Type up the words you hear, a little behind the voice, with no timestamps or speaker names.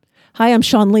Hi, I'm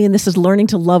Sean Lee, and this is Learning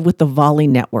to Love with the Volley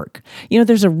Network.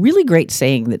 There's a really great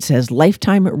saying that says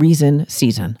lifetime reason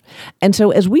season. And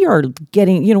so as we are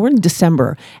getting, we're in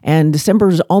December, and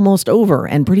December's almost over,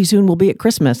 and pretty soon we'll be at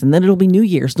Christmas, and then it'll be New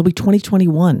Year's, it'll be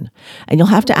 2021. And you'll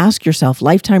have to ask yourself,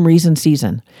 lifetime reason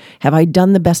season, have I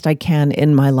done the best I can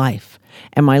in my life?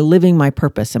 Am I living my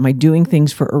purpose? Am I doing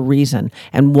things for a reason?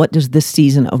 And what does this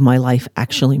season of my life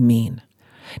actually mean?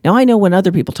 Now, I know when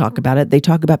other people talk about it, they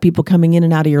talk about people coming in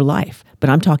and out of your life, but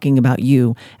I'm talking about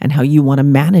you and how you want to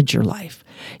manage your life.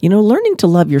 Learning to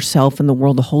love yourself and the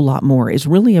world a whole lot more is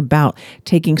really about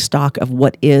taking stock of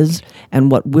what is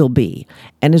and what will be.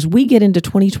 And as we get into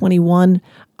 2021,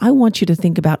 I want you to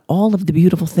think about all of the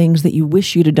beautiful things that you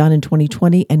wish you'd have done in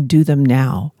 2020 and do them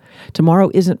now. Tomorrow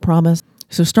isn't promised,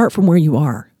 so start from where you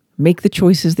are. Make the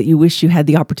choices that you wish you had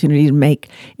the opportunity to make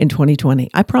in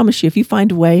 2020. I promise you, if you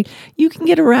find a way, you can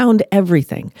get around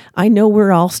everything. I know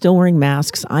we're all still wearing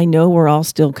masks. I know we're all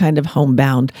still kind of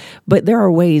homebound, but there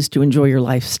are ways to enjoy your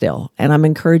life still. And I'm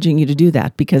encouraging you to do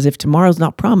that, because if tomorrow's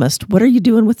not promised, what are you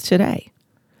doing with today?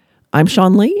 I'm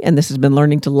Sean Lee, and this has been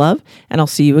Learning to Love, and I'll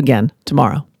see you again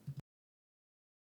tomorrow.